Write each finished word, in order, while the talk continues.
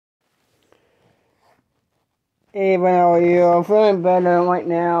Hey, how are you? I'm feeling better right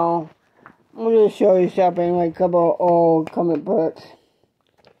now. I'm gonna show you something, like a couple of old comic books.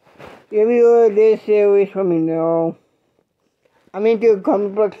 If you heard this series, let me know. I'm into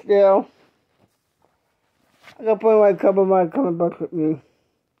comic books still. I'm gonna bring like a couple of my comic books with me.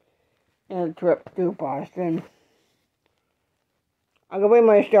 And a trip to Boston. I'm gonna bring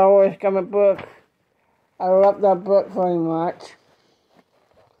my Star Wars comic book. I love that book very much.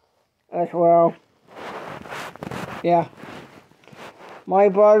 As well. Yeah. My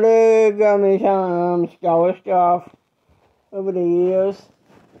brother got me some Star Wars stuff over the years.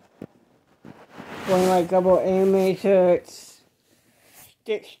 Bring like a couple of anime shirts.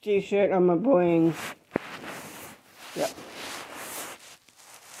 Stitch t-shirt I'm gonna bring. Yep.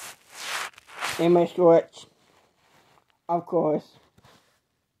 And my shorts. Of course.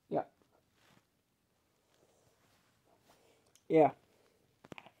 Yep. Yeah.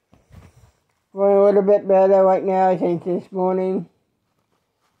 Feeling a little bit better right now since this morning.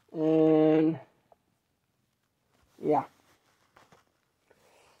 And yeah.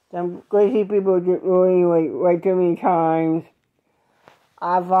 Some crazy people get really way too many times.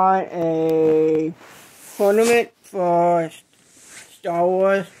 I found a tournament for Star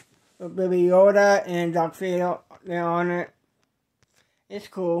Wars with Baby Yoda and Darth Vader there on it. It's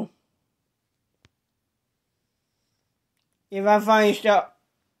cool. If I find stuff,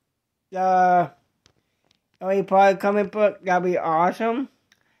 the Harry Potter comic book, that'll be awesome.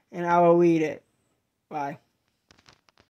 And I will read it. Bye.